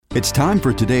It's time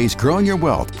for today's Growing Your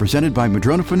Wealth, presented by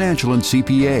Madrona Financial and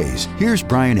CPAs. Here's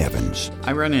Brian Evans.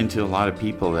 I run into a lot of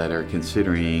people that are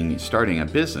considering starting a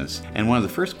business, and one of the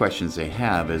first questions they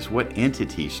have is, what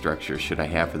entity structure should I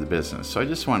have for the business? So I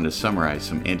just wanted to summarize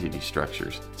some entity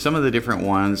structures. Some of the different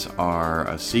ones are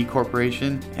a C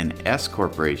corporation, an S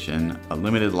corporation, a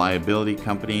limited liability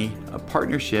company, a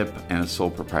partnership, and a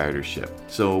sole proprietorship.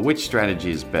 So which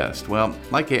strategy is best? Well,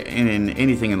 like in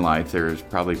anything in life, there's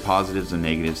probably positives and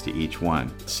negatives to each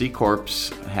one. C Corps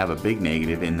have a big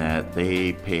negative in that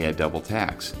they pay a double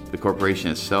tax. The corporation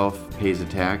itself pays a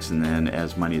tax, and then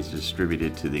as money is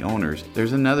distributed to the owners,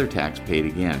 there's another tax paid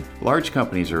again. Large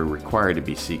companies are required to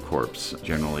be C Corps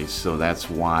generally, so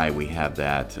that's why we have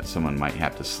that. Someone might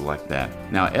have to select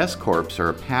that. Now, S Corps are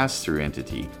a pass-through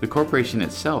entity. The corporation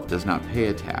itself does not pay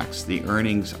a tax. The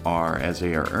earnings are, as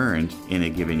they are earned in a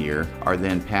given year, are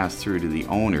then passed through to the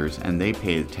owners, and they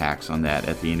pay the tax on that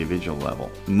at the individual level.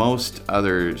 Most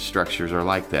other structures are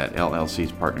like that.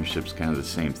 LLCs, partnerships, kind of the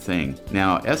same thing.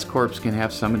 Now, S Corps can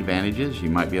have some advantages. You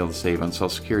might be able to save on Social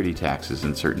Security taxes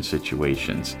in certain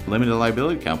situations. Limited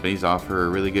liability companies offer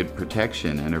really good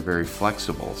protection and are very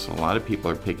flexible, so a lot of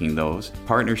people are picking those.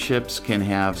 Partnerships can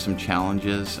have some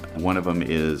challenges. One of them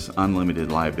is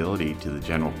unlimited liability to the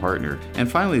general partner. And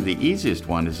finally, the easiest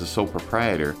one is a sole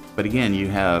proprietor. But again, you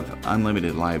have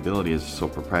unlimited liability as a sole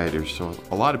proprietor, so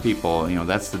a lot of people,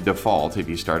 that's the default. If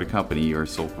you start a company, you're a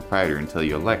sole proprietor until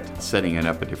you elect setting it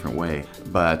up a different way.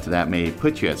 But that may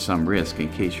put you at some risk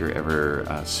in case you're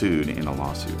ever sued in a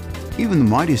lawsuit. Even the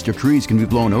mightiest of trees can be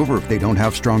blown over if they don't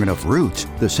have strong enough roots.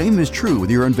 The same is true with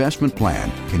your investment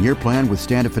plan. Can your plan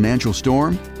withstand a financial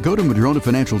storm? Go to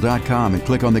MadronaFinancial.com and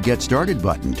click on the Get Started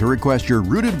button to request your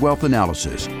Rooted Wealth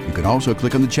Analysis. You can also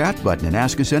click on the chat button and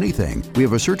ask us anything. We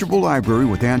have a searchable library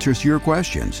with answers to your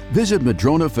questions. Visit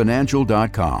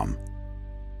MadronaFinancial.com.